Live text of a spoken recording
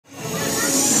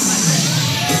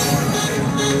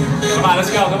on, let's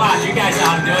go. Come on, you guys know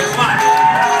how to do it. Come on.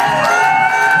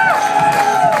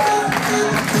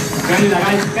 跟住大家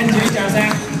跟住啲掌聲。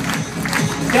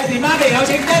爹哋媽咪有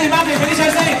請爹哋媽咪俾啲掌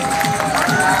聲。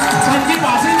陳建華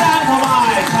先生同埋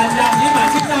陳任以文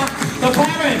先生 ，the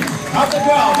parent of the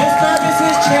girl, Mr. and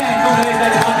Mrs. Chen， 恭喜你爹哋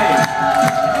媽咪。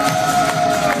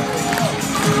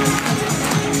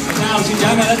Now, 前長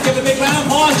嘅 let's give a big round of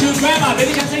applause to Grandma， 俾啲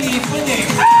掌聲熱歡迎。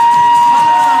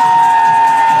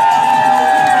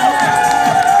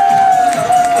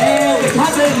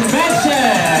Cousin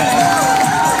Mansion，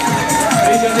 俾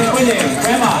掌聲歡迎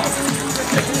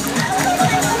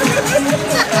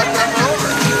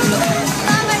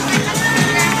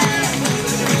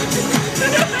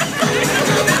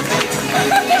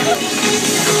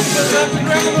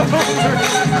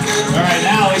right,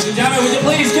 now, ladies and gentlemen, would you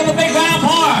please give a big round of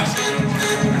applause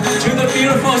to the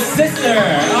beautiful sister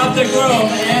of the groom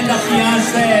and the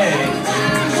fiancé.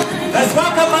 Let's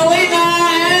welcome Melina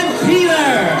and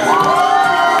Peter.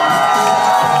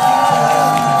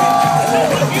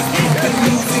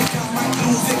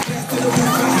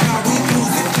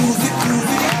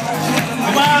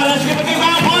 Come on, let's give a big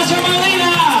round of applause to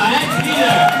Melina and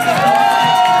Peter.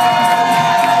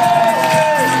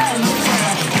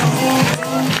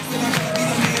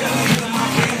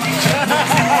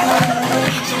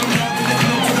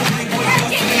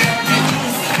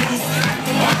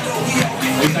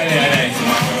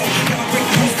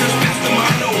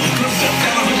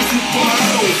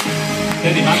爹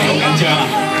哋媽咪好緊張啊！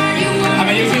係咪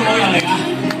要跳舞入嚟啊？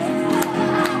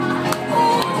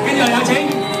跟住有請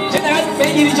大家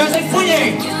俾熱烈掌聲歡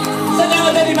迎新娘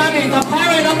嘅爹哋媽咪 the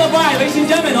parent of the bride, ladies and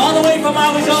gentlemen, all the way from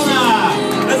Arizona.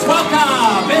 Let's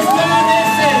welcome Mr. and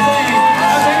Mrs. 有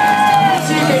請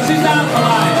施琪先生同埋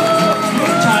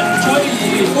陳翠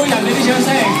怡夫人俾啲掌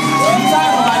聲，陳生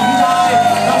同埋太太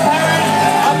the parent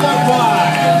of the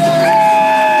bride.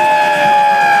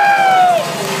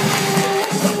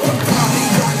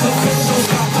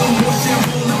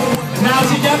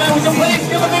 Would you please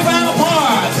give a big round of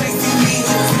applause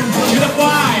to the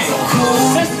bride,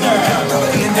 sister,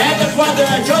 and the brother,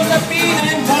 Josephine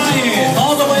and Brian,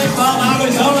 all the way from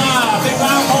Arizona. Big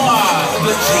round of applause to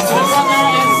the brother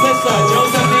and sister,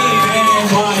 Josephine and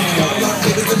Brian.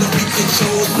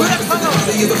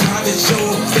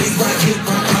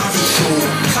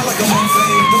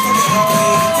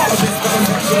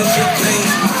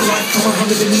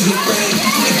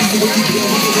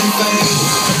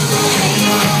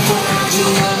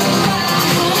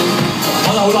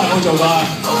好耐冇做過呢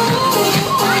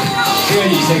個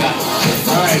儀式啊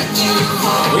Alright,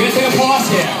 we're gonna take a pause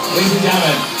here, ladies and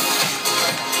gentlemen.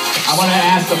 I want to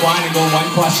ask the blind and go one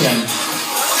question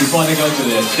before they go to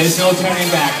this. There's no turning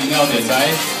back, you know this,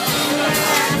 right?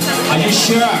 Are you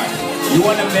sure you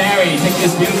want to take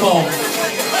this beautiful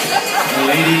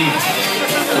lady,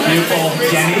 the beautiful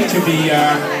Jenny, to be your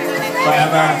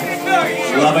forever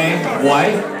loving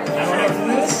wife?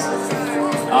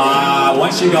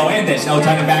 Once you go in, there's no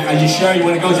turning back. Are you sure you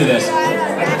want to go to this?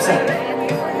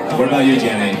 100%. What about you,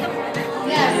 Jenny?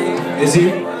 Yes. Is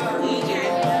he?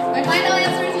 My final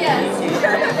answer is yes.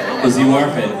 Is he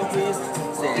worth it?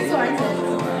 He's worth it.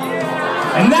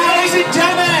 And now, ladies and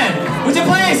gentlemen, would you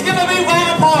please give a big round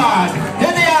of applause?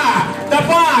 Here they are, the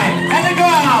bride and the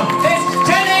groom. It's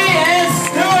Jenny and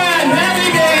Stuart. Happy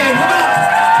game. Come on.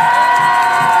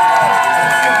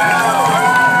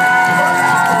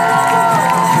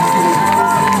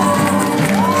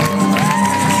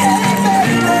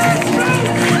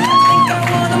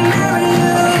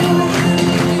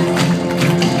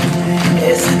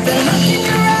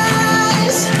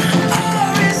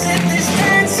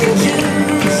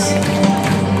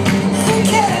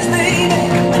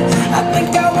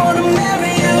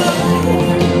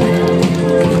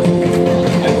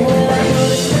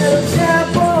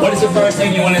 First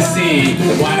thing you want to see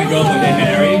the bride and groom when they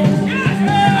marry? A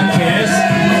kiss?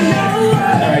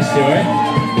 Alright, Stuart.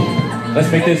 Let's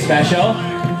make this special.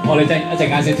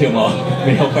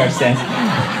 First dance.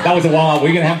 That was a warm-up. We're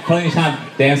going to have plenty of time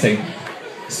dancing.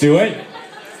 Stuart,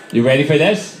 you ready for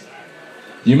this?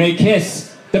 You may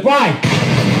kiss the bride.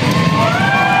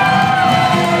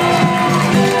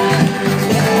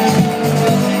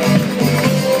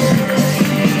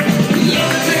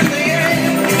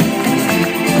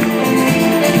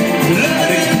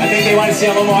 I want to see a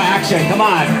little more action. Come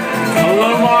on. A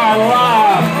little more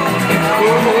love.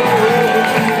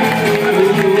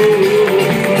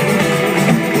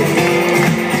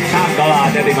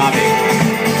 Daddy, mommy.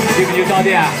 Giving you all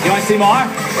the You want to see more?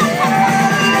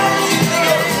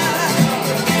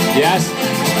 Yes?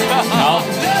 No?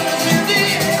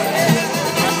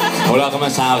 好啦，咁啊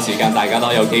稍後時間大家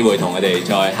都有機會同佢哋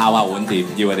再敲下碗碟，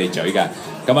要佢哋嘴嘅。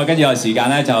咁啊，跟住有時間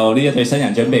咧，就呢一對新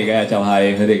人準備嘅就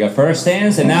係佢哋嘅 first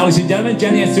dance。And now, ladies and gentlemen,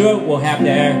 Jenny and Stuart will have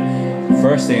their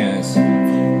first dance.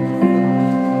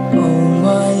 Oh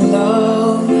my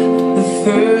love, the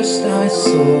first I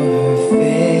saw her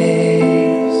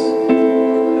face,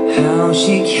 how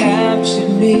she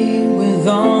captured me with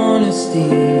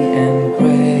honesty and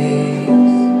grace,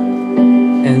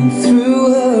 and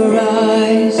through her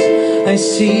eyes I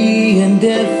see in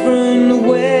different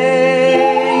ways.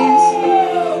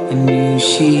 I knew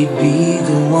she'd be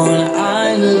the one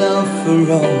I love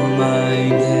for all my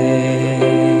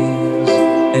days.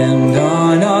 And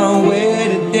on our way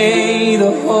today,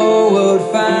 the whole world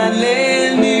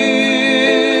finally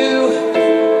knew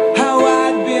how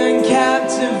I'd been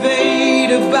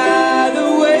captivated by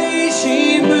the way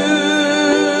she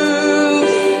moved.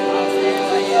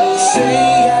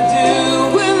 Say I do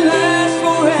will last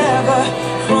forever.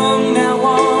 From now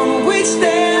on we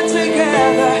stand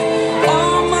together.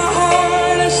 On my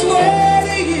heart I swear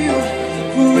to you,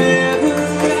 forever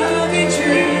I'll be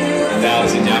true. And now,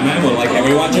 ladies and gentlemen, we'd like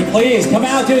everyone to please come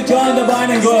out to join the bride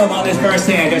and groom on this first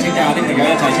dance. 有請教啲朋友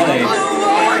一齊出嚟，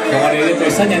同我哋呢對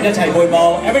新人一齊陪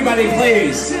舞。Everybody,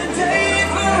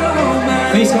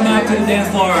 please come out to the dance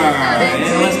floor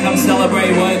and let's come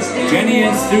celebrate with Jenny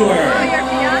and Stuart.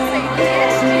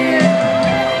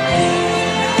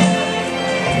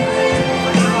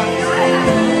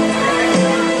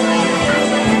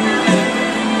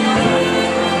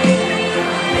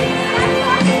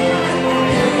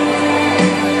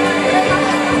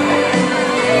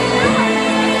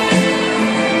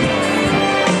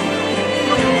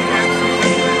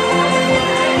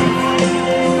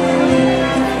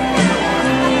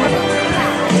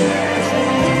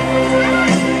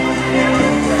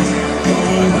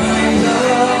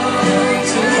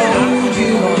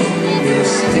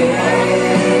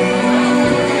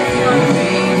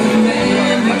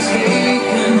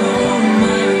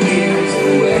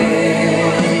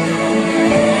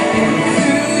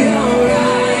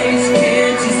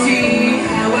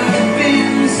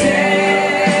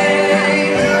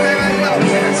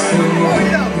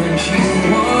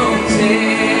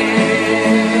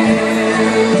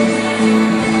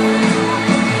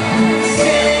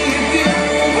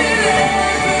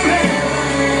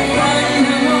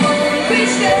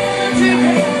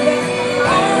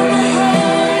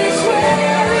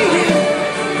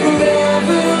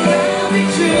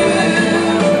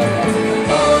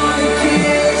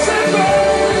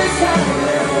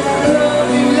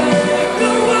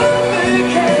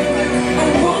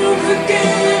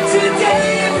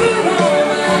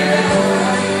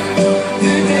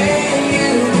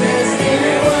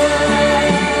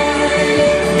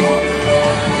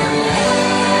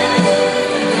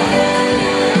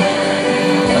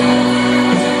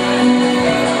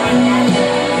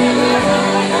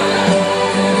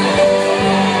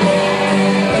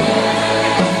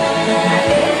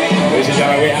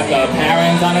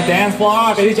 On the dance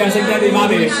floor, 俾啲掌聲爹哋媽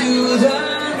咪。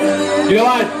You know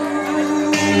what?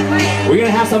 We're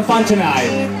gonna have some fun tonight.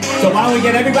 So why don't we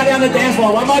get everybody on the dance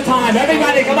floor one more time?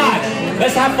 Everybody, come on.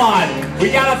 Let's have fun.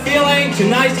 We got a feeling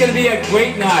tonight's gonna be a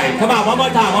great night. Come on, one more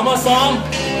time, one more song,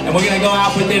 and we're gonna go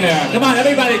out for dinner. Come on,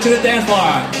 everybody to the dance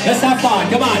floor. Let's have fun.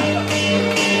 Come on.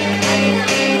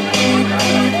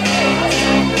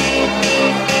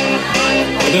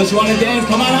 For those who want to dance,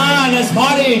 come on, let's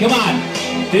party. Come on.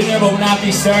 Dinner will not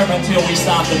be served until we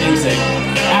stop the music.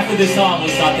 After this song,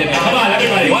 we'll stop dinner. Come on,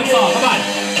 everybody, one song, come on.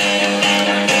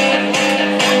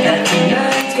 That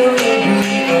tonight's gonna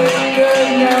be a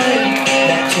good night.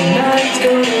 That tonight's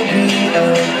gonna be a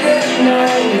good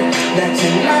night. That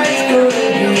tonight's gonna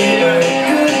be a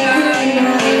good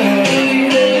night.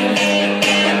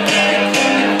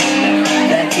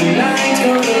 That tonight's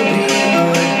gonna be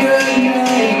a good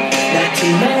night. That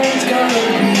tonight's gonna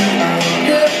be a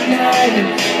good night.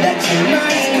 That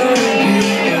tonight's gonna be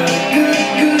a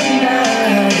good night.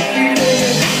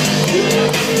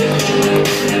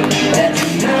 That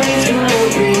tonight's gonna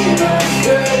be a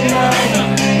good night.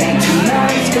 That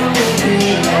tonight's gonna be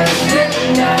a good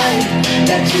night.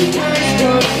 That tonight's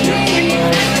gonna be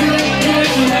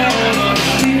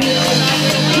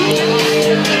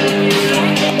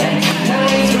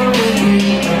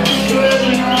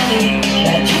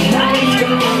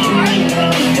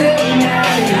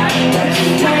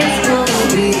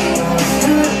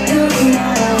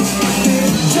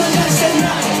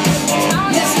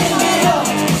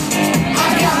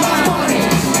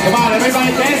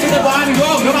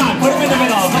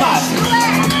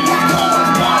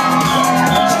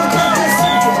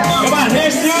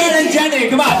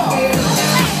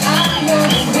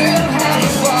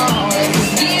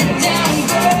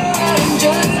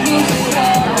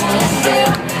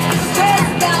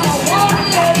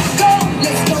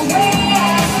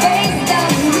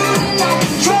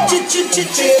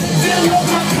Fill up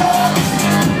my cup,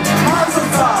 Mazel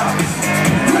tov.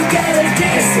 Look at her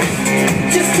dancing,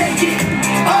 just take it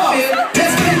off.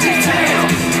 Let's bend it down,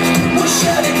 we'll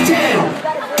shut it down.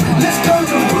 Let's burn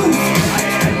the roof,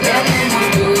 and then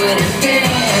we'll do it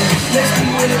again. Let's do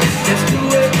it, let's do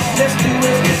it, let's do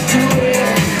it, let's do it,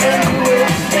 and do it,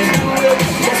 and do it.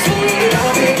 Let's do it,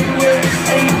 and do it,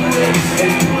 and do it,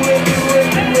 and do it, do it,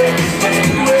 do it. Let's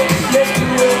do it, let's do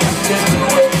it, let's do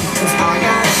it. 'Cause I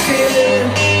got a feeling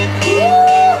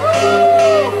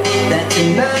that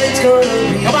tonight's gonna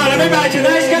be. Come on, everybody,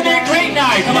 tonight's gonna be a great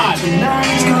night. Come on.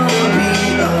 Tonight's gonna be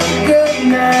a good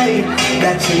night.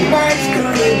 That tonight's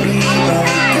gonna be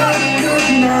a good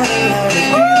night.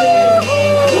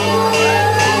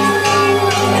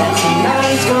 That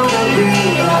tonight's gonna be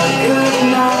a good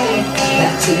night.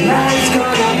 That tonight's gonna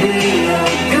be a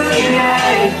good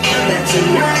night. That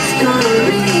tonight's gonna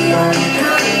be a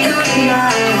good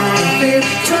night.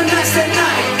 Tonight's the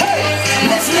night. Hey,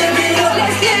 let's live it up.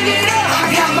 Let's live it up. I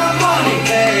got my money.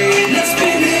 Hey, let's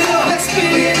spin it up. Let's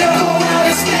spin it up. Go out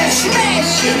and smash it.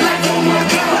 Smash it. Like oh my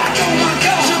god. Like oh my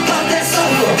god. Jump out that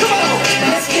sofa. Come on.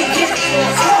 Let's kick it.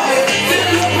 Oh,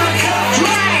 fill up my cup.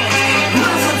 Right.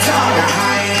 Mazel tov.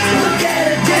 Look at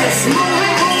her dancing.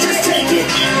 Just take it.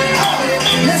 Oh,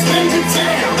 let's bring it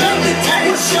down. Bring it down.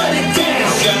 We'll shut it down.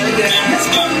 Shut it down. Let's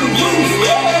burn the roof.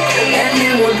 And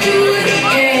then we'll do it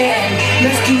again.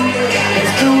 Let's do it.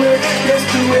 Let's do it. Let's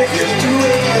do it. Let's do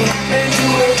it. And do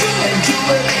it. And do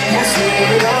it. Let's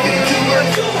live it up. And do it.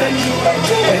 And do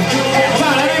it. And do it. Come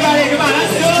on, everybody, come on.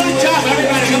 Let's do a little jump.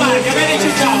 Everybody, come on. Get ready to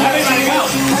jump. Everybody, go.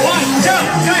 1, 2,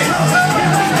 3.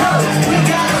 We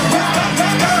gotta rock,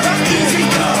 rock, rock, rock. Easy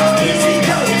go, easy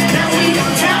go. Now we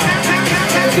on top.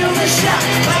 Feel the shot.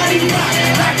 Body rock.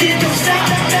 Like it don't stop.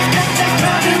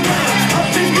 Round and round.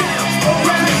 Up and down.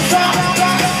 Around the clock.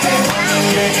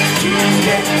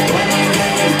 Tuesday,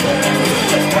 Wednesday,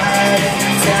 Thursday, Friday,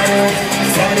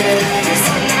 Saturday, Saturday,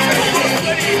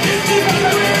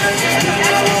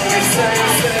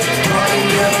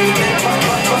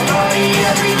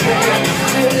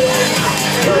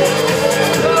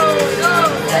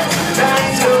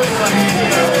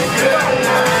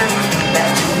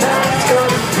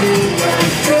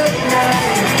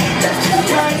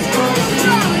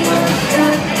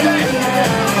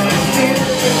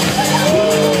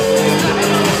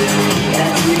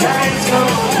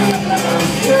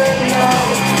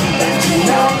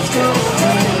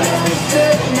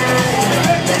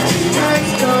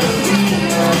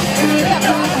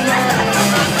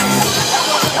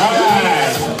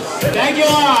 Thank you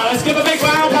all. Let's give a big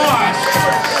round of applause.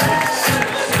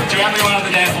 To everyone on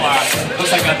the dance floor.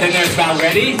 Looks like our dinner is about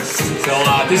ready. So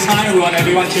this time we want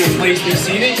everyone to please be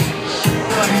seated.